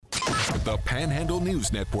the Panhandle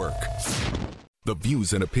News Network. The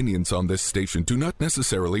views and opinions on this station do not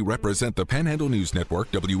necessarily represent the Panhandle News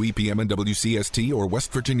Network, WEPM and WCST, or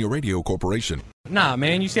West Virginia Radio Corporation. Nah,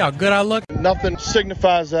 man, you see how good I look? Nothing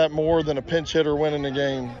signifies that more than a pinch hitter winning the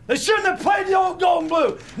game. They shouldn't have played the old gold and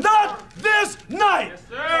blue. Not this night. Yes,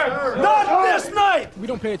 sir. Not this night. We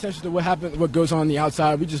don't pay attention to what goes on the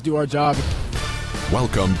outside. We just do our job.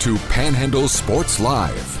 Welcome to Panhandle Sports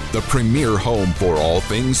Live, the premier home for all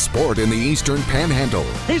things sport in the Eastern Panhandle.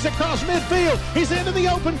 He's across midfield. He's into the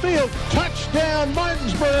open field. Touchdown,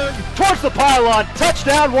 Martinsburg. Towards the pylon.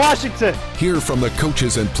 Touchdown, Washington. Hear from the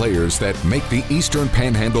coaches and players that make the Eastern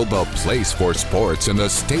Panhandle the place for sports in the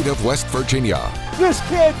state of West Virginia. This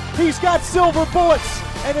kid, he's got silver bullets,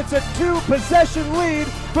 and it's a 2-possession lead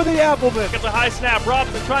for the Applemen. Gets a high snap.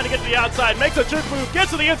 Robinson trying to get to the outside. Makes a jerk move.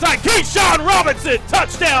 Gets to the inside. Keyshawn Robinson.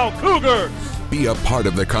 Touchdown, Cougars. Be a part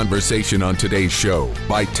of the conversation on today's show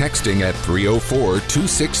by texting at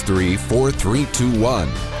 304-263-4321.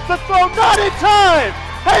 The throw not in time.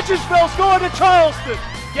 Hedgesville's going to Charleston.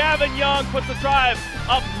 Gavin Young puts the drive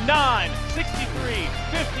up 9,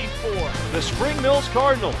 63-54. The Spring Mills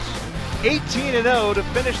Cardinals, 18-0 to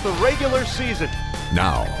finish the regular season.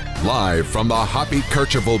 Now, live from the Hoppy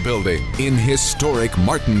Kercheval building in historic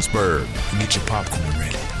Martinsburg. Get your popcorn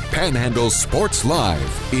ready. Panhandle Sports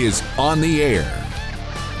Live is on the air.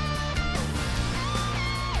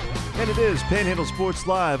 And it is Panhandle Sports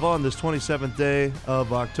Live on this 27th day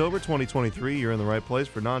of October 2023. You're in the right place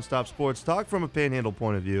for nonstop sports talk from a Panhandle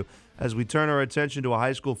point of view as we turn our attention to a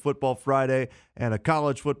high school football Friday and a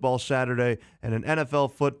college football Saturday and an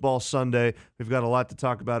NFL football Sunday. We've got a lot to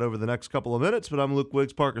talk about over the next couple of minutes, but I'm Luke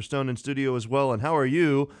Wiggs, Parker Stone in studio as well. And how are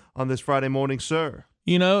you on this Friday morning, sir?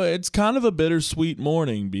 You know, it's kind of a bittersweet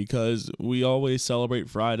morning because we always celebrate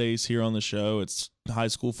Fridays here on the show. It's High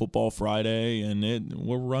School Football Friday, and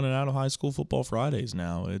we're running out of High School Football Fridays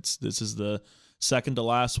now. This is the second to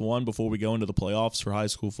last one before we go into the playoffs for high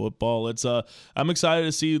school football. I'm excited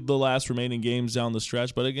to see the last remaining games down the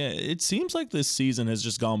stretch, but again, it seems like this season has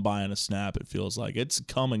just gone by in a snap. It feels like it's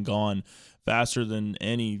come and gone faster than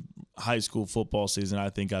any high school football season I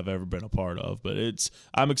think I've ever been a part of. But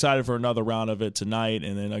I'm excited for another round of it tonight,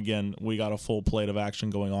 and then again, we got a full plate of action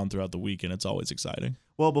going on throughout the week, and it's always exciting.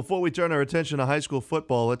 Well, before we turn our attention to high school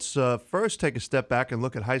football, let's first take a step back and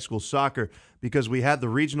look at high school soccer because we had the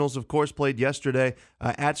regionals, of course, played yesterday.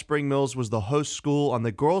 At Spring Mills was the host school. On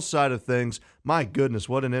the girls' side of things, my goodness,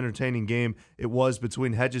 what an entertaining game it was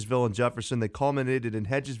between Hedgesville and Jefferson. They culminated in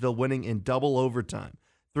Hedgesville winning in double overtime.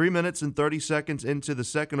 3 minutes and 30 seconds into the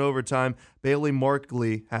second overtime, Bailey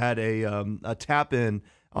Markley had a tap-in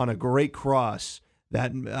on a great cross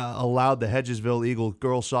that allowed the Hedgesville Eagle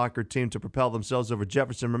girls soccer team to propel themselves over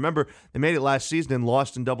Jefferson. Remember, they made it last season and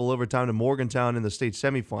lost in double overtime to Morgantown in the state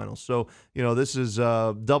semifinals. So, this is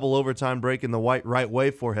double overtime breaking the right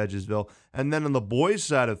way for Hedgesville. And then on the boys'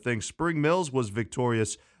 side of things, Spring Mills was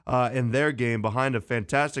victorious in their game behind a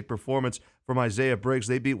fantastic performance from Isaiah Briggs.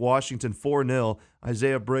 They beat Washington 4-0.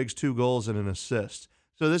 Isaiah Briggs, 2 goals and an assist.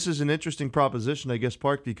 So this is an interesting proposition, I guess,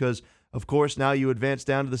 Park, because, of course, now you advance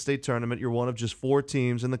down to the state tournament. You're one of just 4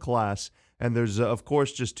 teams in the class, and there's, of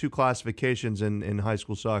course, just 2 classifications in high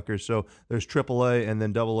school soccer. So there's AAA and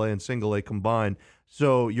then AA and single A combined.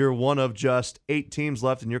 So you're one of just 8 teams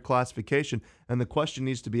left in your classification, and the question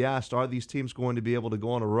needs to be asked, are these teams going to be able to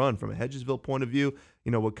go on a run? From a Hedgesville point of view,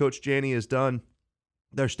 what Coach Janney has done,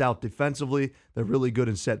 they're stout defensively. They're really good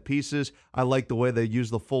in set pieces. I like the way they use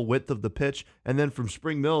the full width of the pitch. And then from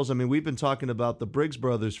Spring Mills, we've been talking about the Briggs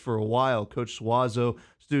brothers for a while. Coach Suazo,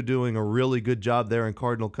 Stu doing a really good job there in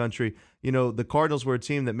Cardinal country. The Cardinals were a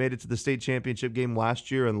team that made it to the state championship game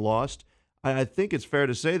last year and lost. I think it's fair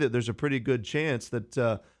to say that there's a pretty good chance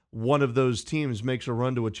that one of those teams makes a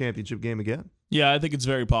run to a championship game again. Yeah, I think it's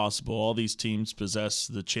very possible. All these teams possess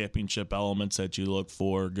the championship elements that you look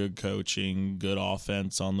for: good coaching, good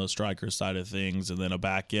offense on the striker side of things, and then a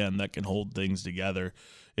back end that can hold things together.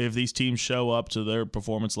 If these teams show up to their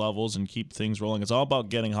performance levels and keep things rolling, it's all about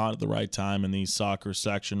getting hot at the right time in these soccer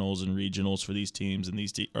sectionals and regionals for these teams, and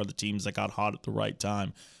these are the teams that got hot at the right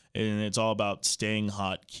time. And it's all about staying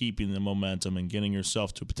hot, keeping the momentum, and getting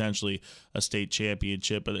yourself to potentially a state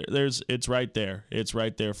championship. But it's right there. It's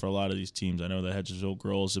right there for a lot of these teams. I know the Hedgesville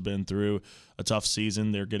girls have been through a tough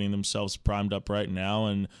season. They're getting themselves primed up right now.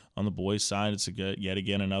 And on the boys' side, it's yet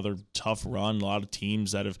again another tough run. A lot of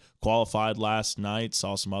teams that have qualified last night.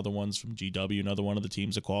 Saw some other ones from GW, another one of the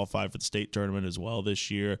teams that qualified for the state tournament as well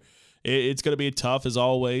this year. it's going to be tough as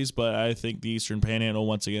always, but I think the Eastern Panhandle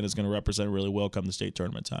once again is going to represent really well come the state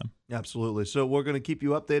tournament time. Absolutely. So we're going to keep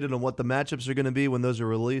you updated on what the matchups are going to be when those are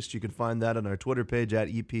released. You can find that on our Twitter page at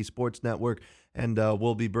EP Sports Network, and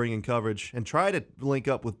we'll be bringing coverage and try to link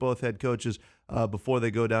up with both head coaches before they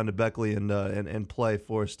go down to Beckley and play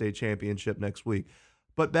for a state championship next week.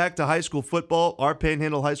 But back to high school football, our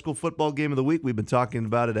Panhandle High School football game of the week. We've been talking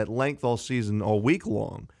about it at length all season, all week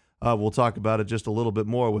long. We'll talk about it just a little bit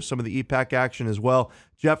more with some of the EPAC action as well.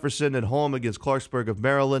 Jefferson at home against Clarksburg of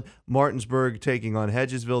Maryland. Martinsburg taking on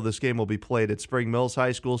Hedgesville. This game will be played at Spring Mills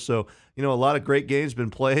High School. So, a lot of great games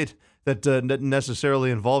been played that didn't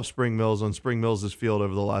necessarily involve Spring Mills on Spring Mills' field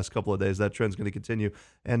over the last couple of days. That trend's going to continue.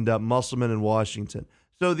 And Musselman and Washington.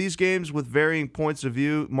 So these games with varying points of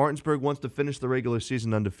view. Martinsburg wants to finish the regular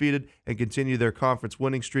season undefeated and continue their conference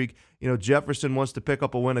winning streak. Jefferson wants to pick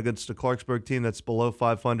up a win against a Clarksburg team that's below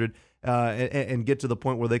 500 and get to the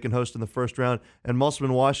point where they can host in the first round. And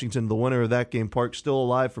Musselman, Washington, the winner of that game, Park, still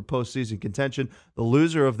alive for postseason contention. The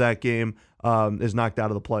loser of that game is knocked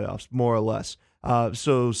out of the playoffs, more or less.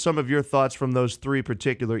 So some of your thoughts from those three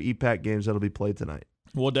particular EPAC games that'll be played tonight.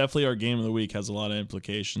 Well, definitely our game of the week has a lot of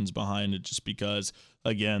implications behind it just because,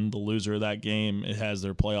 again, the loser of that game, it has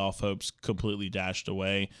their playoff hopes completely dashed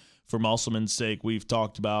away. For Musselman's sake, we've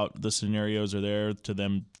talked about the scenarios are there to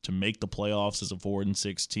them to make the playoffs as a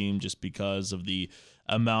 4-6 team just because of the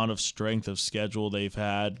amount of strength of schedule they've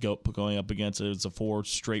had going up against it. It's a 4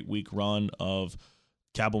 straight week run of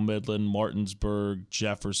Cabell Midland, Martinsburg,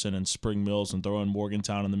 Jefferson, and Spring Mills, and throw in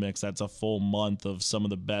Morgantown in the mix. That's a full month of some of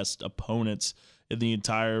the best opponents in the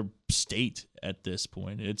entire state at this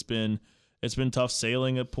point. It's been tough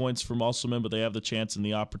sailing at points for Musselman, but they have the chance and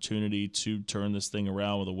the opportunity to turn this thing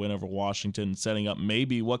around with a win over Washington, setting up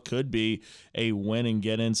maybe what could be a win and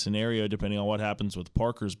get in scenario depending on what happens with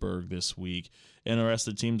Parkersburg this week. And the rest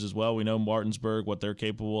of the teams as well. We know Martinsburg, what they're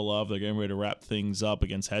capable of. They're getting ready to wrap things up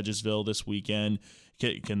against Hedgesville this weekend.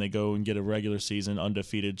 Can they go and get a regular season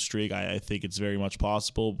undefeated streak? I think it's very much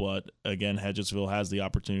possible, but again, Hedgesville has the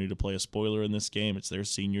opportunity to play a spoiler in this game. It's their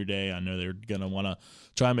senior day. I know they're going to want to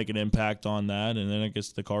try and make an impact on that, and then I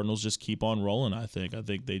guess the Cardinals just keep on rolling, I think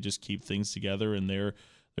they just keep things together, and they're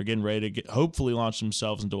getting ready to hopefully launch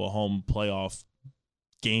themselves into a home playoff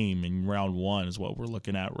game in round 1 is what we're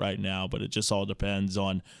looking at right now, but it just all depends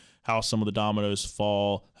on how some of the dominoes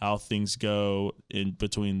fall, how things go in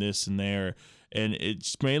between this and there. And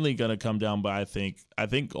it's mainly going to come down by, I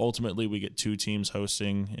think ultimately we get 2 teams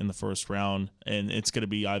hosting in the first round, and it's going to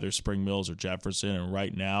be either Spring Mills or Jefferson. And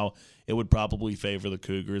right now, it would probably favor the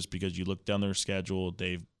Cougars because you look down their schedule.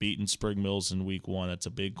 They've beaten Spring Mills in week 1. That's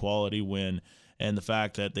a big quality win. And the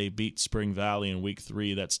fact that they beat Spring Valley in week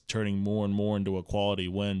 3, that's turning more and more into a quality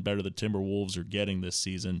win, better the Timberwolves are getting this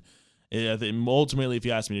season. Ultimately, if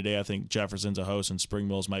you ask me today, I think Jefferson's a host and Spring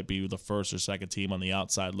Mills might be the first or second team on the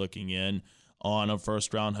outside looking in on a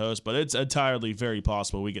first-round host, but it's entirely very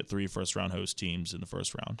possible we get 3 first-round host teams in the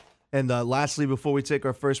first round. And lastly, before we take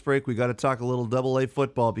our first break, we got to talk a little Double-A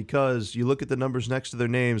football because you look at the numbers next to their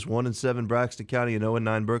names, 1-7 Braxton County and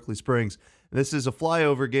 0-9 Berkeley Springs. And this is a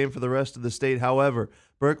flyover game for the rest of the state. However,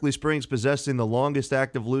 Berkeley Springs possessing the longest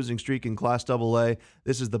active losing streak in Class AA.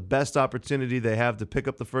 This is the best opportunity they have to pick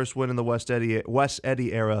up the first win in the West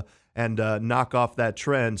Eddy era and knock off that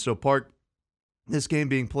trend. So Park, this game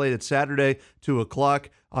being played at Saturday, 2 o'clock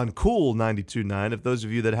on Cool 92.9. If those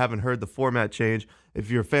of you that haven't heard the format change, if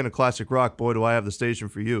you're a fan of classic rock, boy, do I have the station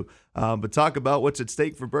for you. But talk about what's at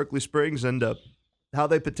stake for Berkeley Springs and how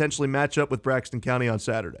they potentially match up with Braxton County on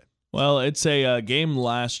Saturday. Well, it's a game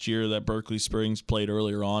last year that Berkeley Springs played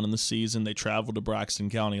earlier on in the season. They traveled to Braxton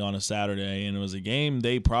County on a Saturday, and it was a game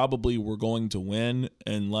they probably were going to win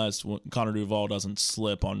unless Connor Duval doesn't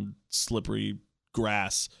slip on slippery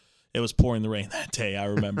grass. It was pouring the rain that day, I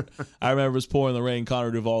remember. I remember it was pouring the rain.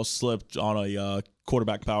 Connor Duval slipped on a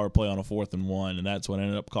quarterback power play on a 4th and 1, and that's what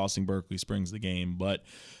ended up costing Berkeley Springs the game. But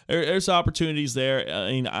there's opportunities there.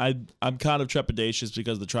 I mean, I'm kind of trepidatious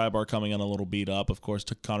because the Tribe are coming in a little beat up. Of course,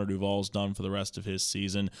 Connor Duval's done for the rest of his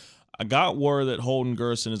season. I got word that Holden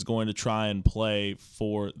Gerson is going to try and play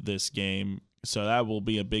for this game, so that will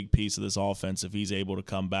be a big piece of this offense if he's able to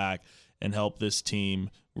come back and help this team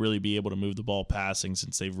really be able to move the ball passing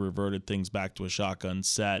since they've reverted things back to a shotgun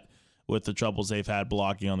set with the troubles they've had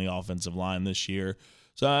blocking on the offensive line this year.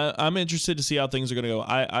 So I'm interested to see how things are going to go.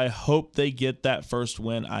 I hope they get that first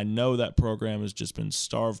win. I know that program has just been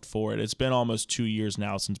starved for it. It's been almost 2 years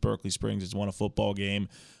now since Berkeley Springs has won a football game.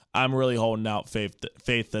 I'm really holding out faith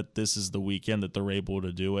that this is the weekend that they're able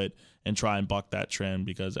to do it. and try and buck that trend,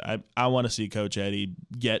 because I want to see Coach Eddie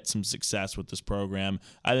get some success with this program.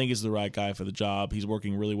 I think he's the right guy for the job. He's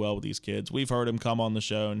working really well with these kids. We've heard him come on the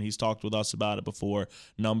show, and he's talked with us about it before.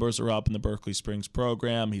 Numbers are up in the Berkeley Springs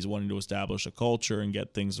program. He's wanting to establish a culture and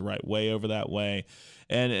get things the right way over that way.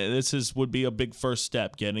 And this would be a big first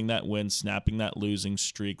step, getting that win, snapping that losing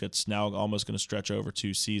streak that's now almost going to stretch over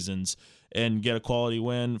 2 seasons, and get a quality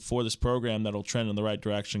win for this program that'll trend in the right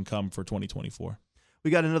direction come for 2024. We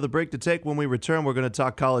got another break to take. When we return, we're going to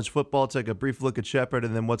talk college football, take a brief look at Shepherd,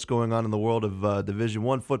 and then what's going on in the world of Division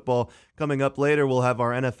I football. Coming up later, we'll have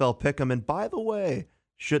our NFL pick'em. And by the way,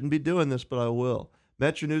 shouldn't be doing this, but I will.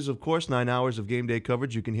 Metro News, of course, 9 hours of game day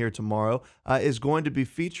coverage you can hear tomorrow, is going to be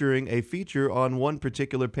featuring a feature on one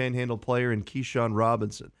particular Panhandle player in Keyshawn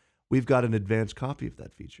Robinson. We've got an advanced copy of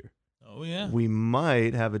that feature. Oh, yeah. We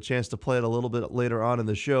might have a chance to play it a little bit later on in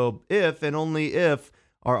the show if and only if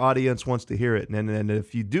our audience wants to hear it. And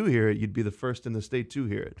if you do hear it, you'd be the first in the state to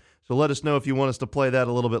hear it. So let us know if you want us to play that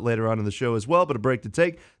a little bit later on in the show as well. But a break to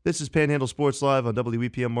take. This is Panhandle Sports Live on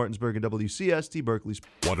WEPM Martinsburg and WCST Berkeley.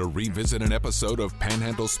 Want to revisit an episode of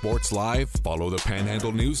Panhandle Sports Live? Follow the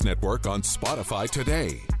Panhandle News Network on Spotify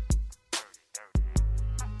today.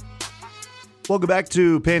 Welcome back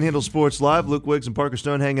to Panhandle Sports Live. Luke Wiggs and Parker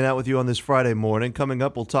Stone hanging out with you on this Friday morning. Coming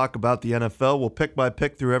up, we'll talk about the NFL. We'll pick by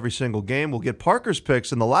pick through every single game. We'll get Parker's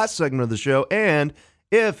picks in the last segment of the show. And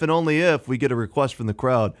if and only if we get a request from the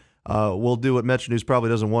crowd, we'll do what Metro News probably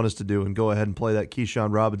doesn't want us to do and go ahead and play that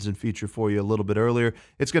Keyshawn Robinson feature for you a little bit earlier.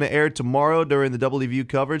 It's going to air tomorrow during the WVU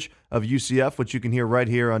coverage of UCF, which you can hear right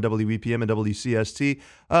here on WEPM and WCST.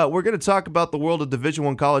 We're going to talk about the world of Division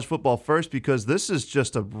I college football first, because this is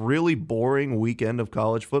just a really boring weekend of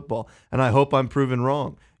college football, and I hope I'm proven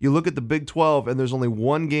wrong. You look at the Big 12, and there's only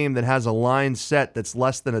one game that has a line set that's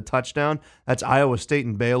less than a touchdown. That's Iowa State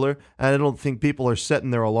and Baylor. And I don't think people are setting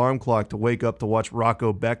their alarm clock to wake up to watch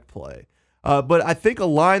Rocco Beck play. But I think a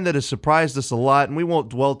line that has surprised us a lot, and we won't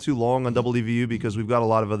dwell too long on WVU because we've got a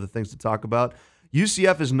lot of other things to talk about.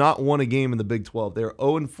 UCF has not won a game in the Big 12. They're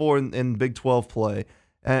 0-4 in Big 12 play.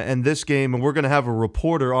 And this game, and we're going to have a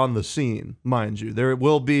reporter on the scene, mind you. There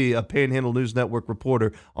will be a Panhandle News Network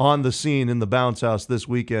reporter on the scene in the bounce house this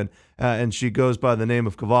weekend, and she goes by the name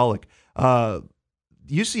of Kovalik.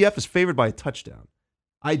 UCF is favored by a touchdown.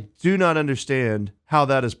 I do not understand how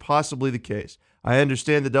that is possibly the case. I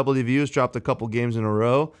understand that WVU has dropped a couple games in a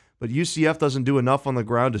row, but UCF doesn't do enough on the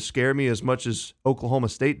ground to scare me as much as Oklahoma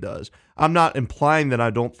State does. I'm not implying that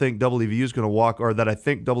I don't think WVU is going to walk, or that I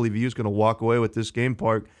think WVU is going to walk away with this game,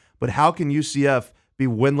 Park, but how can UCF be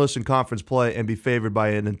winless in conference play and be favored by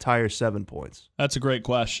an entire 7 points? That's a great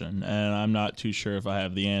question, and I'm not too sure if I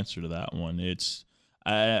have the answer to that one.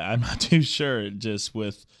 I'm not too sure, just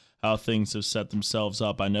with how things have set themselves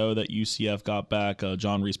up. I know that UCF got back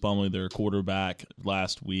John Reese Plumlee, their quarterback,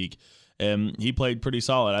 last week, and he played pretty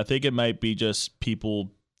solid. I think it might be just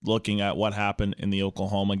people looking at what happened in the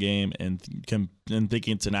Oklahoma game and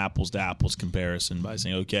thinking it's an apples-to-apples comparison by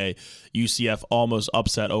saying, okay, UCF almost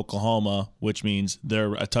upset Oklahoma, which means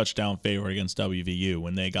they're a touchdown favorite against WVU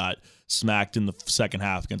when they got smacked in the second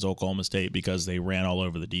half against Oklahoma State because they ran all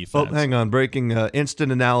over the defense. Oh, hang on. Breaking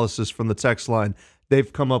instant analysis from the text line.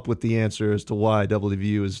 They've come up with the answer as to why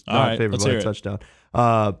WVU is not favored by a touchdown.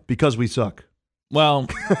 Because we suck. Well,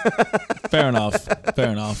 fair enough.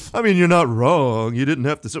 Fair enough. I mean, you're not wrong. You didn't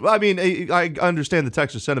have to. I mean, I understand the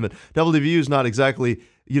texture sentiment. WVU is not exactly,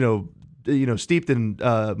 steeped in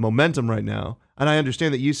momentum right now, and I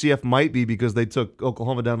understand that UCF might be because they took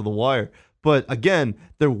Oklahoma down to the wire. But again,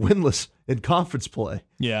 they're winless in conference play.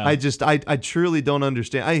 Yeah. I truly don't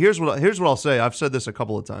understand. Here's what I'll say. I've said this a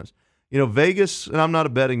couple of times. Vegas, and I'm not a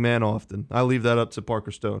betting man often. I leave that up to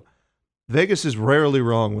Parker Stone. Vegas is rarely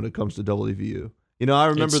wrong when it comes to WVU. I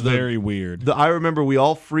remember it's very weird. I remember we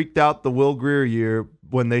all freaked out the Will Grier year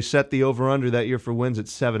when they set the over-under that year for wins at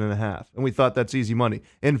 7.5, and we thought that's easy money.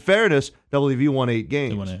 In fairness, WVU won 8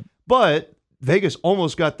 games. They won 8. But Vegas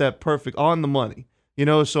almost got that perfect on the money.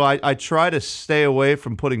 So I try to stay away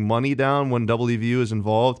from putting money down when WVU is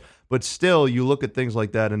involved, but still you look at things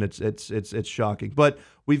like that and it's shocking. But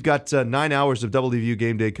we've got 9 hours of WVU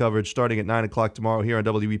game day coverage starting at 9 o'clock tomorrow here on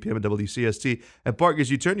WEPM and WCST. And Park,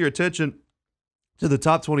 as you turn your attention to the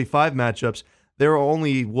top 25 matchups, there are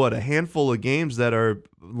only, a handful of games that are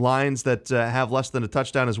lines that have less than a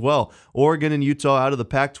touchdown as well. Oregon and Utah out of the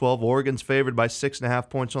Pac-12. Oregon's favored by 6.5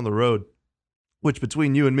 points on the road, which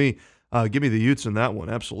between you and me, give me the Utes in that one,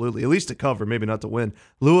 absolutely. At least to cover, maybe not to win.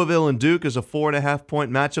 Louisville and Duke is a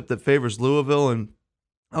 4.5-point matchup that favors Louisville, and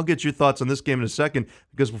I'll get your thoughts on this game in a second,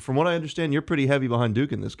 because from what I understand, you're pretty heavy behind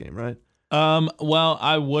Duke in this game, right? Well,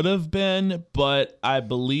 I would have been, but I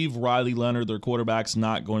believe Riley Leonard, their quarterback's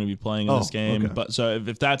not going to be playing in this game. Okay. But so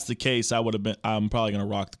if that's the case, I'm probably going to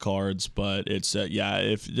rock the Cards. But it's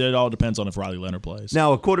if it all depends on if Riley Leonard plays.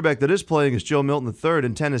 Now, a quarterback that is playing is Joe Milton III,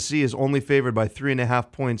 and Tennessee is only favored by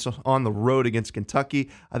 3.5 points on the road against Kentucky.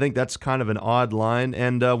 I think that's kind of an odd line.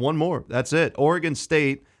 And one more, that's it. Oregon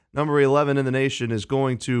State, number 11 in the nation, is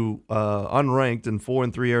going to unranked and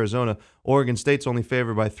 4-3 Arizona. Oregon State's only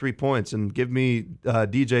favored by 3 points, and give me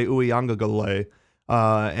DJ Uiagalelei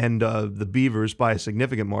and the Beavers by a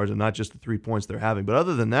significant margin, not just the 3 points they're having. But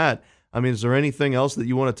other than that, I mean, is there anything else that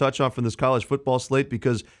you want to touch on from this college football slate?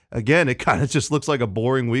 Because, again, it kind of just looks like a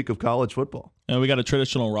boring week of college football. And we got a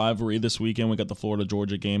traditional rivalry this weekend. We got the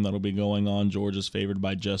Florida-Georgia game that'll be going on. Georgia's favored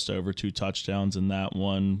by just over 2 touchdowns in that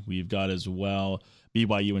one. We've got as well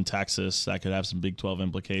BYU and Texas. That could have some Big 12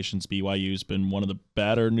 implications. BYU's been one of the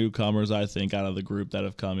better newcomers, I think, out of the group that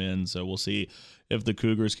have come in. So we'll see if the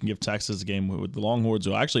Cougars can give Texas a game with the Longhorns,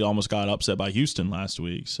 who actually almost got upset by Houston last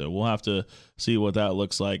week. So we'll have to see what that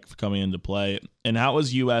looks like coming into play. And how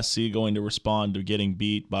is USC going to respond to getting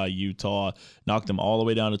beat by Utah? Knocked them all the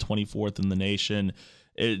way down to 24th in the nation.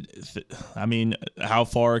 How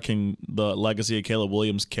far can the legacy of Caleb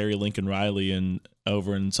Williams carry Lincoln Riley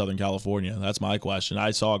over in Southern California? That's my question.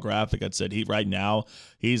 I saw a graphic that said right now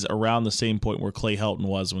he's around the same point where Clay Helton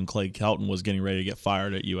was when Clay Helton was getting ready to get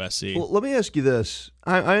fired at USC. Well, let me ask you this.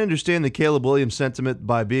 I understand the Caleb Williams sentiment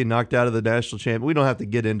by being knocked out of the national championship. We don't have to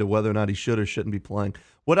get into whether or not he should or shouldn't be playing.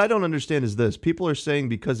 What I don't understand is this. People are saying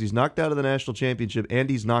because he's knocked out of the national championship and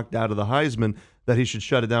he's knocked out of the Heisman that he should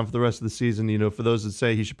shut it down for the rest of the season. You know, for those that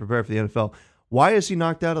say he should prepare for the NFL. Why is he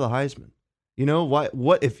knocked out of the Heisman? You know,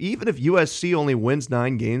 even if USC only wins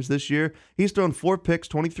 9 games this year, he's thrown 4 picks,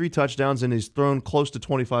 23 touchdowns, and he's thrown close to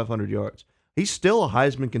 2,500 yards. He's still a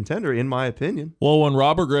Heisman contender, in my opinion. Well, when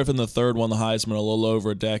Robert Griffin III won the Heisman a little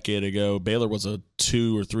over a decade ago, Baylor was a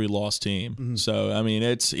 2 or 3 loss team. Mm-hmm. So, I mean,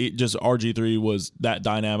 just RG3 was that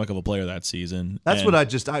dynamic of a player that season. That's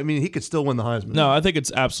what he could still win the Heisman. No, I think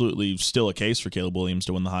it's absolutely still a case for Caleb Williams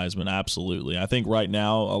to win the Heisman. Absolutely. I think right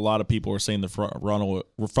now a lot of people are saying the front runner,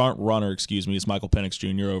 is Michael Penix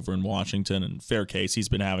Jr. over in Washington, and fair case. He's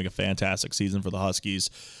been having a fantastic season for the Huskies.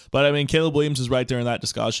 But, I mean, Caleb Williams is right there in that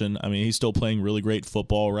discussion. I mean, he's still playing really great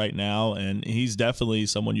football right now, and he's definitely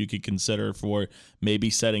someone you could consider for maybe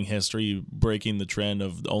setting history, breaking the trend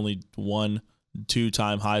of only 1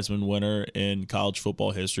 2-time Heisman winner in college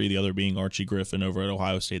football history, the other being Archie Griffin over at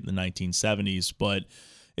Ohio State in the 1970s. But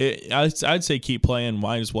I'd say keep playing,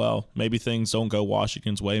 might as well. Maybe things don't go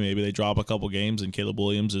Washington's way. Maybe they drop a couple games, and Caleb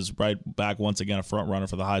Williams is right back once again a front runner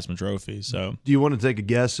for the Heisman Trophy. So, do you want to take a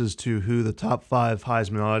guess as to who the top 5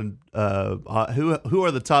 Heisman who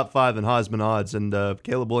are the top 5 in Heisman odds? And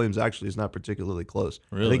Caleb Williams actually is not particularly close.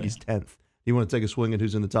 Really? I think he's 10th. You want to take a swing at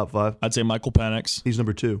who's in the top 5? I'd say Michael Penix. He's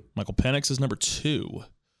number 2. Michael Penix is number 2.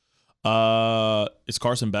 Is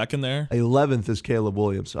Carson Beck in there? 11th is Caleb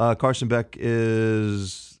Williams. Carson Beck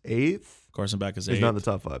is 8th. Carson Beck is 8th. He's not in the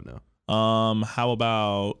top 5 now. How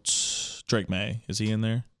about Drake May? Is he in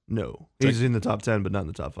there? No. He's in the top 10, but not in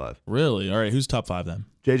the top 5. Really? All right. Who's top 5 then?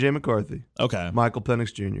 J.J. McCarthy. Okay. Michael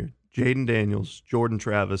Penix Jr., Jaden Daniels, Jordan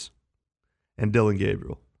Travis, and Dylan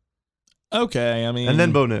Gabriel. Okay. I mean, and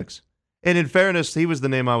then Bo Nix. And in fairness,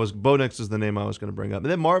 Bo Nix is the name I was going to bring up.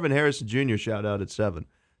 And then Marvin Harrison Jr. shout out at 7.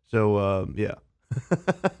 So, yeah.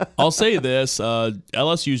 I'll say this: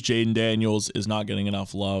 LSU's Jaden Daniels is not getting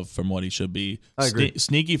enough love from what he should be. I agree.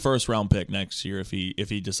 Sneaky first-round pick next year if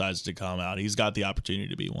he decides to come out. He's got the opportunity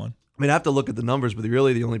to be one. I mean, I have to look at the numbers, but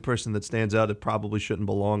really the only person that stands out that probably shouldn't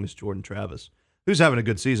belong is Jordan Travis, who's having a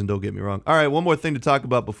good season, don't get me wrong. All right, one more thing to talk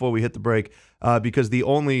about before we hit the break, because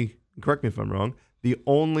correct me if I'm wrong, the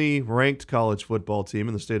only ranked college football team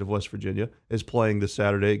in the state of West Virginia is playing this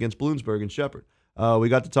Saturday against Bloomsburg and Shepherd. We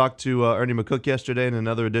got to talk to Ernie McCook yesterday in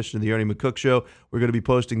another edition of the Ernie McCook Show. We're going to be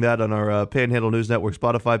posting that on our Panhandle News Network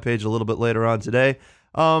Spotify page a little bit later on today.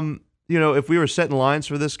 If we were setting lines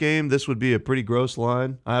for this game, this would be a pretty gross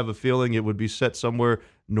line. I have a feeling it would be set somewhere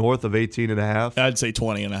north of 18.5. I'd say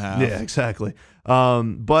 20.5. Yeah, exactly.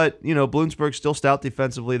 But Bloomsburg's still stout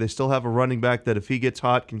defensively. They still have a running back that if he gets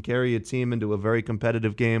hot can carry a team into a very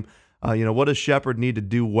competitive game. What does Shepherd need to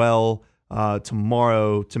do well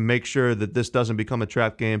tomorrow to make sure that this doesn't become a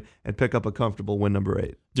trap game and pick up a comfortable win, number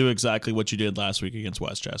 8? Do exactly what you did last week against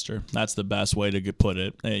Westchester. That's the best way to put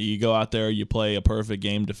it. You go out there, you play a perfect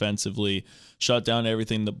game defensively, shut down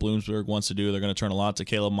everything that Bloomsburg wants to do. They're going to turn a lot to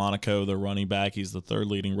Caleb Monaco, their running back. He's the 3rd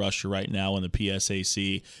leading rusher right now in the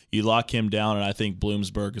PSAC. You lock him down, and I think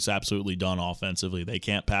Bloomsburg is absolutely done offensively. They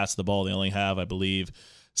can't pass the ball. They only have, I believe,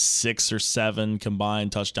 6 or 7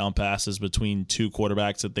 combined touchdown passes between two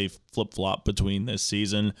quarterbacks that they've flip-flopped between this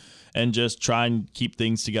season, and just try and keep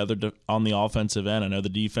things together on the offensive end. I know the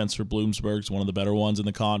defense for Bloomsburg is one of the better ones in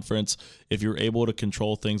the conference. If you're able to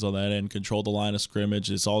control things on that end, control the line of scrimmage,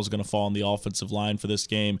 it's always going to fall on the offensive line for this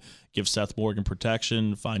game. Give Seth Morgan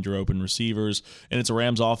protection, find your open receivers, and it's a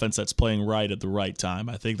Rams offense that's playing right at the right time.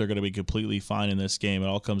 I think they're going to be completely fine in this game. It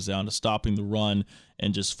all comes down to stopping the run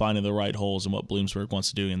and just finding the right holes in what Bloomsburg wants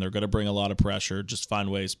to do, and they're going to bring a lot of pressure. Just find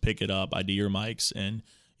ways, pick it up, ID your mics, and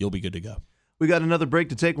you'll be good to go. We got another break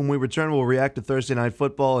to take. When we return, we'll react to Thursday Night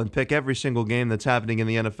Football and pick every single game that's happening in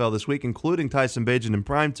the NFL this week, including Tyson Bagent in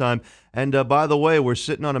primetime. And by the way, we're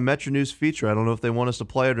sitting on a Metro News feature. I don't know if they want us to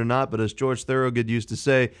play it or not, but as George Thorogood used to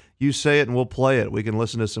say, you say it and we'll play it. We can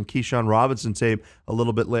listen to some Keyshawn Robinson tape a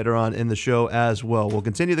little bit later on in the show as well. We'll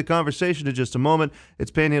continue the conversation in just a moment.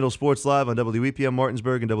 It's Panhandle Sports Live on WEPM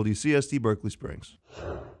Martinsburg and WCST Berkeley Springs.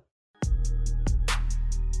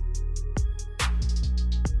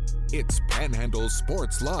 It's Panhandle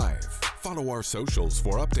Sports Live. Follow our socials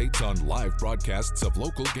for updates on live broadcasts of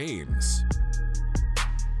local games.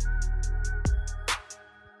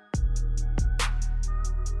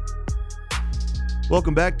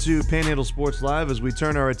 Welcome back to Panhandle Sports Live as we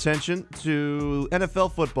turn our attention to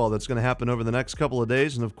NFL football that's going to happen over the next couple of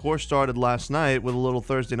days, and of course started last night with a little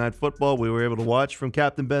Thursday Night Football we were able to watch from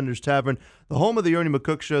Captain Bender's Tavern, the home of the Ernie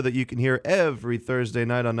McCook Show that you can hear every Thursday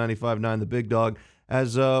night on 95.9 The Big Dog.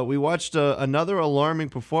 As we watched another alarming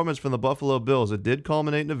performance from the Buffalo Bills. It did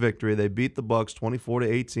culminate in a victory. They beat the Bucs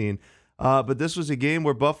 24-18. But this was a game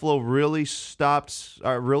where Buffalo really struggled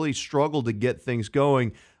to get things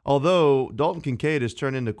going. Although Dalton Kincaid has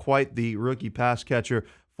turned into quite the rookie pass catcher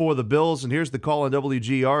for the Bills. And here's the call on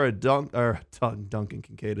WGR: a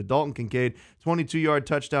Dalton Kincaid 22-yard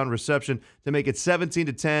touchdown reception to make it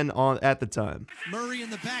 17-10 at the time. Murray in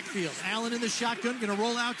the backfield. Allen in the shotgun, going to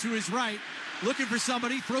roll out to his right. Looking for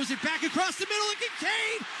somebody, throws it back across the middle, and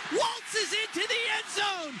Kincaid waltzes into the end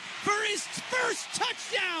zone for his first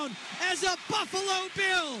touchdown as a Buffalo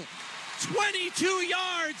Bill. 22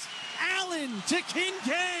 yards, Allen to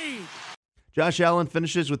Kincaid. Josh Allen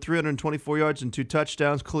finishes with 324 yards and 2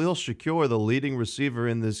 touchdowns. Khalil Shakur, the leading receiver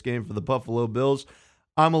in this game for the Buffalo Bills.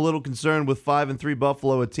 I'm a little concerned with 5-3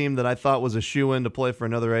 Buffalo, a team that I thought was a shoo-in to play for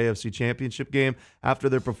another AFC Championship game. After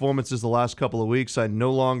their performances the last couple of weeks, I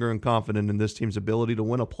no longer am confident in this team's ability to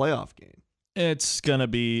win a playoff game. It's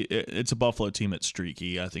a Buffalo team that's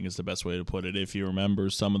streaky, I think is the best way to put it. If you remember,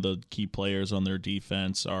 some of the key players on their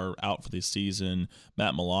defense are out for the season.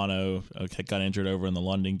 Matt Milano got injured over in the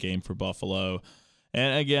London game for Buffalo.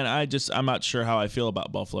 And again, I'm not sure how I feel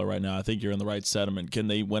about Buffalo right now. I think you're in the right sentiment. Can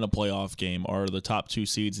they win a playoff game? Are the top 2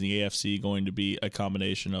 seeds in the AFC going to be a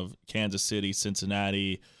combination of Kansas City,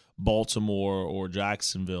 Cincinnati, Baltimore, or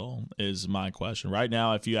Jacksonville is my question. Right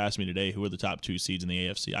now, if you ask me today who are the top 2 seeds in the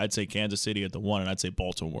AFC, I'd say Kansas City at the 1, and I'd say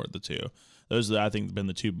Baltimore at the 2. Those are, I think, have been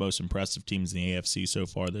the 2 most impressive teams in the AFC so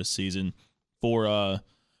far this season. For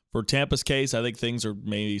Tampa's case, I think things are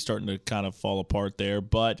maybe starting to kind of fall apart there,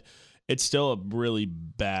 but it's still a really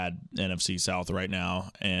bad NFC South right now,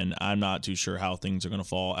 and I'm not too sure how things are going to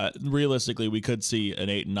fall. Realistically, we could see an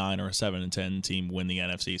 8-9 or a 7-10 team win the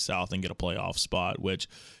NFC South and get a playoff spot, which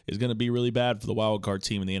is going to be really bad for the wild card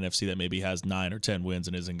team in the NFC that maybe has 9 or 10 wins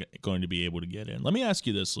and isn't going to be able to get in. Let me ask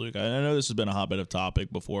you this, Luke. I know this has been a hotbed of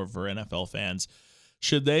topic before for NFL fans.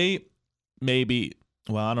 Should they maybe –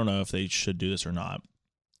 well, I don't know if they should do this or not.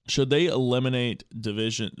 Should they eliminate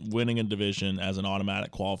winning a division as an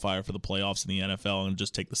automatic qualifier for the playoffs in the NFL and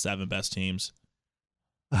just take the 7 best teams?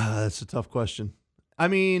 That's a tough question. I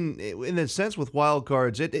mean, in a sense with wild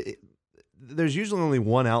cards, there's usually only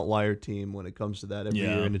one outlier team when it comes to that every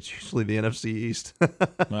year, and it's usually the NFC East.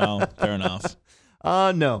 Well, fair enough.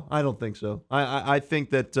 No, I don't think so. I think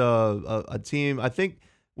that a team – I think –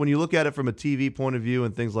 when you look at it from a TV point of view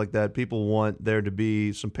and things like that, people want there to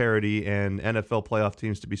be some parity and NFL playoff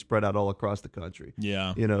teams to be spread out all across the country.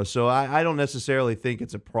 Yeah. So I don't necessarily think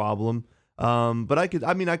it's a problem. But I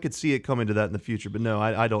could see it coming to that in the future. But no,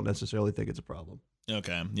 I don't necessarily think it's a problem.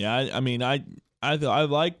 Okay. Yeah. I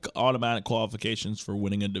like automatic qualifications for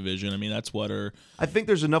winning a division. I mean, that's what are. I think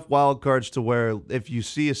there's enough wild cards to where if you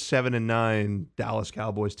see a 7-9 Dallas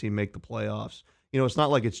Cowboys team make the playoffs, it's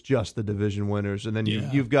not like it's just the division winners, and then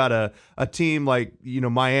you've got a team like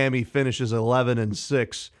Miami finishes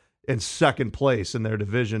 11-6 in second place in their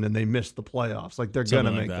division, and they miss the playoffs. Like they're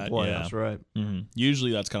gonna make the playoffs, right? Mm-hmm.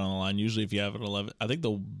 Usually that's kind of the line. Usually if you have an 11, I think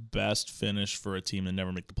the best finish for a team that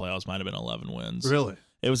never make the playoffs might have been 11 wins. Really?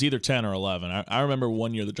 It was either 10 or 11. I remember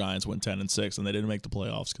one year the Giants went 10-6, and they didn't make the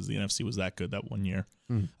playoffs because the NFC was that good that one year.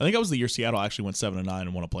 I think that was the year Seattle actually went 7-9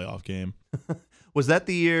 and won a playoff game. Was that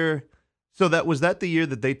the year? So was that the year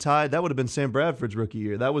that they tied? That would have been Sam Bradford's rookie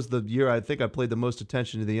year. That was the year I think I played the most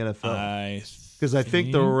attention to the NFL. Because I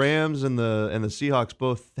think the Rams and the Seahawks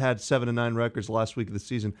both had 7-9 records last week of the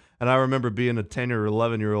season, and I remember being a 10 or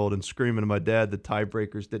 11-year-old and screaming to my dad that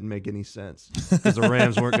tiebreakers didn't make any sense because the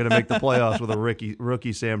Rams weren't going to make the playoffs with a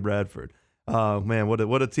rookie Sam Bradford. Oh man, what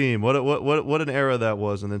a team! What an era that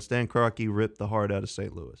was. And then Stan Kroenke ripped the heart out of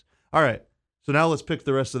St. Louis. All right, so now let's pick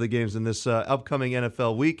the rest of the games in this upcoming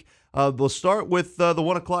NFL week. We'll start with the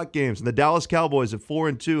 1:00 games. And the Dallas Cowboys at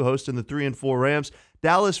 4-2 hosting the 3-4 Rams.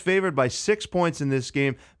 Dallas favored by 6 points in this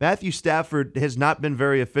game. Matthew Stafford has not been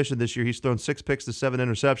very efficient this year. He's thrown 6 picks to 7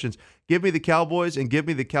 interceptions. Give me the Cowboys, and give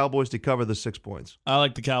me the Cowboys to cover the 6 points. I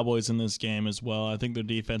like the Cowboys in this game as well. I think their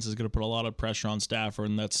defense is going to put a lot of pressure on Stafford,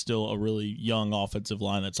 and that's still a really young offensive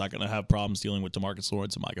line that's not going to have problems dealing with DeMarcus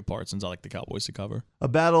Lawrence and Micah Parsons. I like the Cowboys to cover. A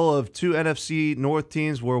battle of two NFC North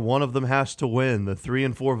teams where one of them has to win. The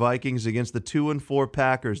 3-4 Vikings against the 2-4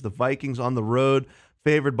 Packers. The Vikings on the road,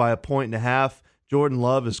 favored by 1.5. Jordan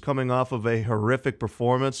Love is coming off of a horrific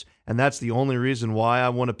performance, and that's the only reason why I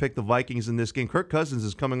want to pick the Vikings in this game. Kirk Cousins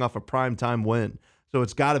is coming off a primetime win, so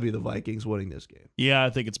it's got to be the Vikings winning this game. Yeah, I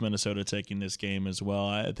think it's Minnesota taking this game as well.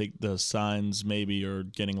 I think the signs maybe are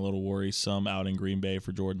getting a little worrisome out in Green Bay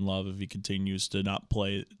for Jordan Love if he continues to not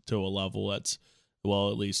play to a level that's,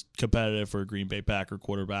 well, at least competitive for a Green Bay Packer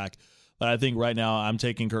quarterback. But I think right now I'm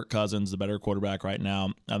taking Kirk Cousins, the better quarterback right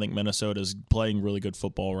now. I think Minnesota's playing really good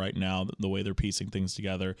football right now, the way they're piecing things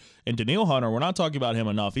together. And Danielle Hunter, we're not talking about him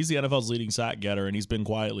enough. He's the NFL's leading sack getter, and he's been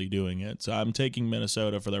quietly doing it. So I'm taking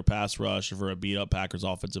Minnesota for their pass rush or for a beat-up Packers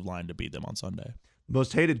offensive line to beat them on Sunday.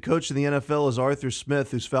 Most hated coach in the NFL is Arthur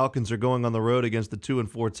Smith, whose Falcons are going on the road against the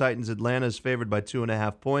 2-4 Titans. Atlanta is favored by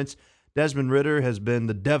 2.5 points. Desmond Ridder has been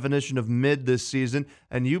the definition of mid this season,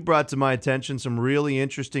 and you brought to my attention some really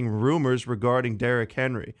interesting rumors regarding Derrick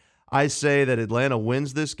Henry. I say that Atlanta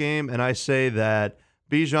wins this game, and I say that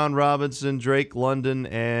Bijan Robinson, Drake London,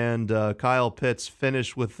 and Kyle Pitts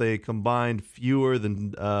finish with a combined fewer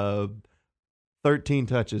than 13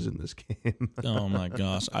 touches in this game. Oh, my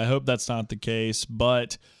gosh. I hope that's not the case,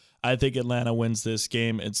 but I think Atlanta wins this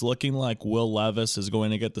game. It's looking like Will Levis is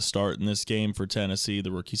going to get the start in this game for Tennessee,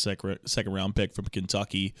 the rookie second-round pick from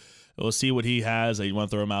Kentucky. We'll see what he has. They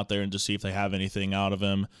want to throw him out there and just see if they have anything out of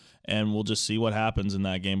him, and we'll just see what happens in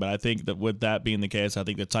that game. But I think that with that being the case, I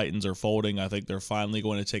think the Titans are folding. I think they're finally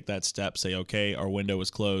going to take that step, say, okay, our window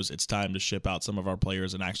is closed. It's time to ship out some of our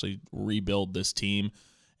players and actually rebuild this team.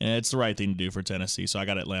 And it's the right thing to do for Tennessee, so I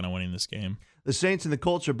got Atlanta winning this game. The Saints and the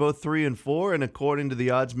Colts are both 3-4, and according to the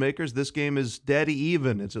odds makers, this game is dead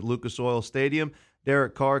even. It's at Lucas Oil Stadium.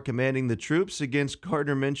 Derek Carr commanding the troops against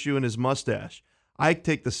Gardner Minshew and his mustache. I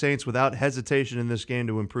take the Saints without hesitation in this game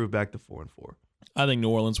to improve back to 4-4. I think New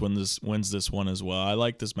Orleans wins this one as well. I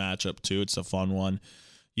like this matchup too. It's a fun one.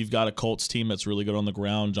 You've got a Colts team that's really good on the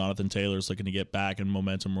ground. Jonathan Taylor's looking to get back and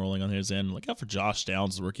momentum rolling on his end. Look out for Josh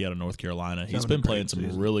Downs, the rookie out of North Carolina. He's been playing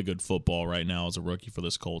some really good football right now as a rookie for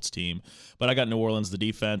this Colts team. But I got New Orleans. The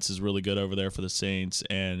defense is really good over there for the Saints.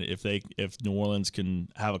 And if New Orleans can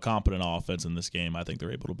have a competent offense in this game, I think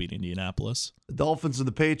they're able to beat Indianapolis. The Dolphins and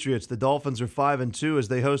the Patriots. The Dolphins are 5-2 as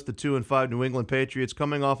they host the 2-5 New England Patriots,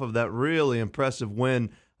 coming off of that really impressive win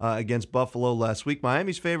against Buffalo last week.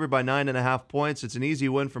 Miami's favored by 9.5 points. It's an easy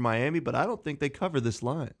win for Miami, but I don't think they cover this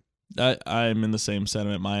line. I'm in the same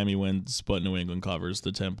sentiment. Miami wins, but New England covers the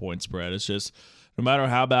 10-point spread. It's just no matter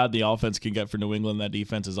how bad the offense can get for New England, that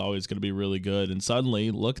defense is always going to be really good. And suddenly,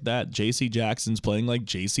 look at that. J.C. Jackson's playing like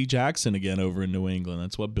J.C. Jackson again over in New England.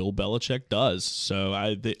 That's what Bill Belichick does. So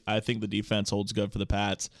I think the defense holds good for the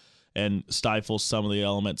Pats and stifles some of the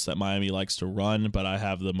elements that Miami likes to run, but I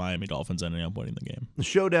have the Miami Dolphins ending up winning the game. The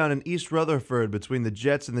showdown in East Rutherford between the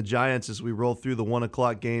Jets and the Giants as we roll through the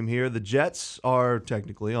 1:00 game here. The Jets are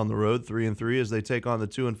technically on the road 3-3 as they take on the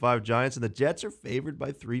 2-5 Giants, and the Jets are favored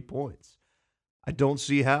by 3 points. I don't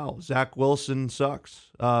see how. Zach Wilson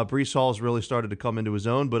sucks. Breece Hall's really started to come into his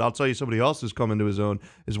own, but I'll tell you somebody else who's come into his own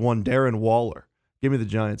is one Darren Waller. Give me the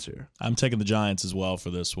Giants here. I'm taking the Giants as well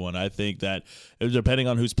for this one. I think that depending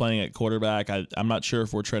on who's playing at quarterback, I'm not sure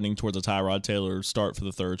if we're trending towards a Tyrod Taylor start for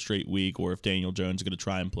the third straight week or if Daniel Jones is going to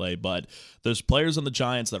try and play. But there's players on the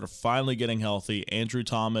Giants that are finally getting healthy. Andrew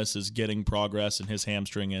Thomas is getting progress in his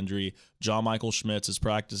hamstring injury. John Michael Schmitz is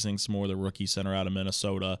practicing some more, the rookie center out of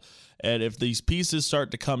Minnesota. And if these pieces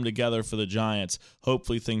start to come together for the Giants,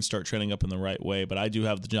 hopefully things start trending up in the right way. But I do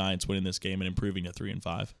have the Giants winning this game and improving to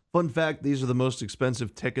 3-5. Fun fact, these are the most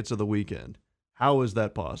expensive tickets of the weekend. How is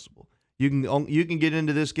that possible? You can get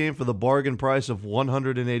into this game for the bargain price of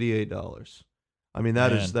 $188. I mean,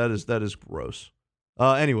 that is gross.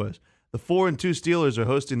 Anyways, the 4-2 Steelers are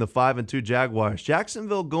hosting the 5-2 Jaguars.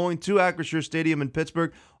 Jacksonville going to Acrisure Stadium in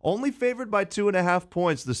Pittsburgh, only favored by 2.5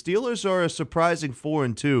 points. The Steelers are a surprising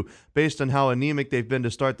 4-2 based on how anemic they've been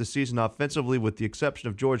to start the season offensively, with the exception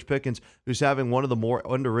of George Pickens, who's having one of the more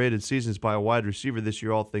underrated seasons by a wide receiver this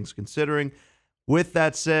year, all things considering. With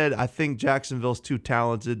that said, I think Jacksonville's too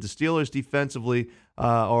talented. The Steelers defensively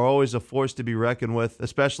are always a force to be reckoned with,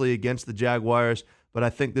 especially against the Jaguars. But I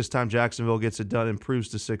think this time Jacksonville gets it done and improves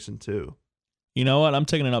to 6-2. You know what? I'm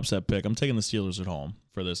taking an upset pick. I'm taking the Steelers at home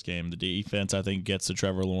for this game. The defense, I think, gets to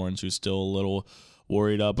Trevor Lawrence, who's still a little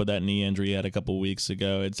worried up with that knee injury he had a couple weeks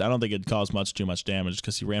ago. I don't think it caused too much damage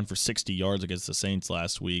because he ran for 60 yards against the Saints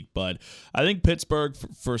last week. But I think Pittsburgh,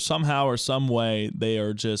 for somehow or some way, they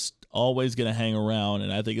are just always going to hang around,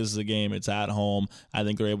 and I think this is a game. It's at home. I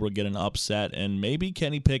think they're able to get an upset, and maybe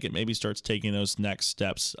Kenny Pickett maybe starts taking those next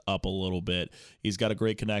steps up a little bit. He's got a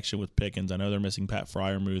great connection with Pickens. I know they're missing Pat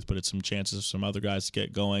Freiermuth, but it's some chances of some other guys to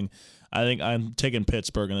get going. I think I'm taking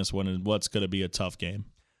Pittsburgh in this one, and what's going to be a tough game.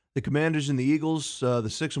 The Commanders and the Eagles, the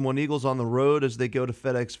 6-1 Eagles on the road as they go to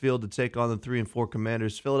FedEx Field to take on the 3-4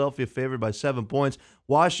 Commanders. Philadelphia favored by 7 points.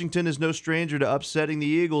 Washington is no stranger to upsetting the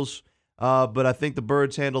Eagles, but I think the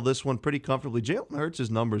Birds handle this one pretty comfortably. Jalen Hurts'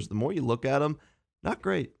 numbers, the more you look at them, not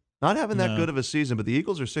great. Not having that good of a season, but the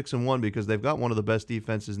Eagles are 6-1 because they've got one of the best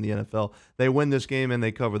defenses in the NFL. They win this game and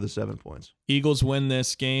they cover the 7 points. Eagles win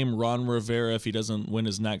this game. Ron Rivera, if he doesn't win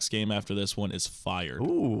his next game after this one, is fired.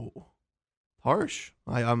 Ooh. Harsh.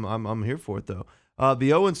 I'm here for it, though.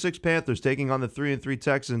 The 0-6 Panthers taking on the 3-3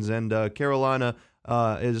 Texans, and Carolina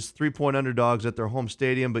is 3-point underdogs at their home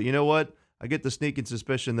stadium. But you know what? I get the sneaking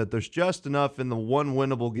suspicion that there's just enough in the one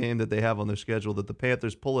winnable game that they have on their schedule that the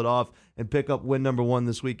Panthers pull it off and pick up win number 1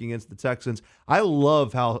 this week against the Texans. I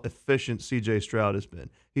love how efficient C.J. Stroud has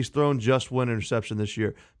been. He's thrown just 1 interception this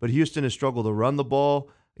year, but Houston has struggled to run the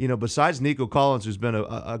ball. You know, besides Nico Collins, who's been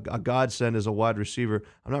a godsend as a wide receiver,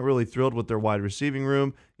 I'm not really thrilled with their wide receiving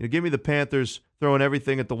room. You know, give me the Panthers throwing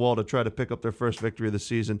everything at the wall to try to pick up their first victory of the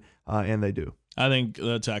season, and they do. I think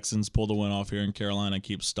the Texans pull the win off here, and Carolina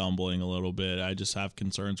keeps stumbling a little bit. I just have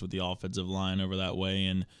concerns with the offensive line over that way,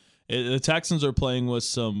 and the Texans are playing with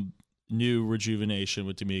some new rejuvenation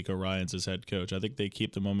with D'Amico Ryans as head coach. I think they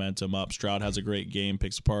keep the momentum up. Stroud has a great game,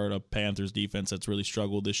 picks apart a Panthers defense that's really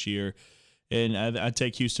struggled this year. And I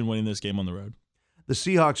take Houston winning this game on the road. The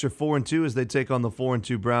Seahawks are 4-2 as they take on the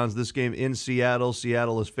 4-2 Browns. This game in Seattle.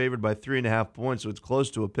 Seattle is favored by 3.5 points, so it's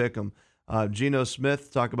close to a pick'em. Geno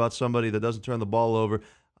Smith, talk about somebody that doesn't turn the ball over.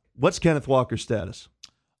 What's Kenneth Walker's status?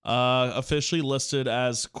 Officially listed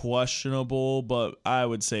as questionable, but I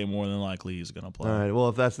would say more than likely he's going to play. All right, well,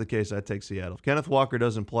 if that's the case, I take Seattle. If Kenneth Walker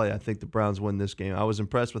doesn't play, I think the Browns win this game. I was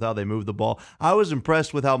impressed with how they moved the ball. I was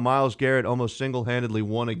impressed with how Myles Garrett almost single-handedly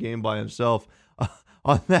won a game by himself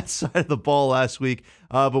on that side of the ball last week.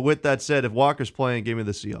 But with that said, if Walker's playing, give me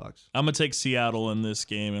the Seahawks. I'm going to take Seattle in this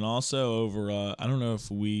game. And also over, I don't know if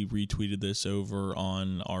we retweeted this over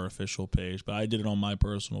on our official page, but I did it on my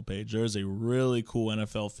personal page. There's a really cool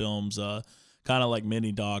NFL Films kind of like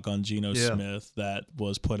mini doc on Geno Smith that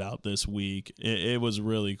was put out this week. It was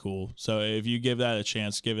really cool. So if you give that a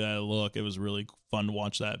chance, give that a look. It was really fun to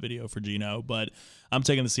watch that video for Geno. But I'm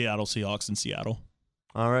taking the Seattle Seahawks in Seattle.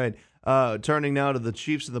 All right. Turning now to the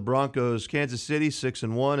Chiefs and the Broncos. Kansas City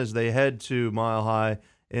 6-1 as they head to Mile High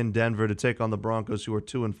in Denver to take on the Broncos, who are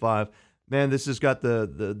 2-5. Man, this has got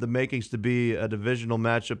the makings to be a divisional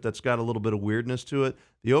matchup that's got a little bit of weirdness to it.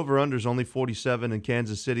 The over-under is only 47, and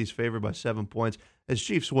Kansas City's favored by 7 points. As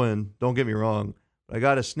Chiefs win, don't get me wrong, but I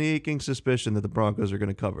got a sneaking suspicion that the Broncos are going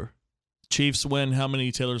to cover. Chiefs win. How many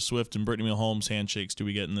Taylor Swift and Brittany Mahomes handshakes do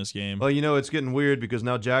we get in this game? Well, you know, it's getting weird because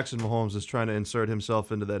now Jackson Mahomes is trying to insert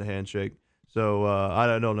himself into that handshake. So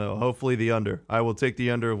I don't know. Hopefully the under. I will take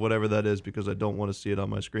the under of whatever that is because I don't want to see it on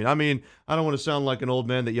my screen. I mean, I don't want to sound like an old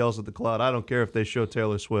man that yells at the cloud. I don't care if they show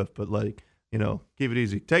Taylor Swift, but, like, you know, keep it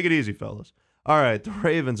easy. Take it easy, fellas. All right, the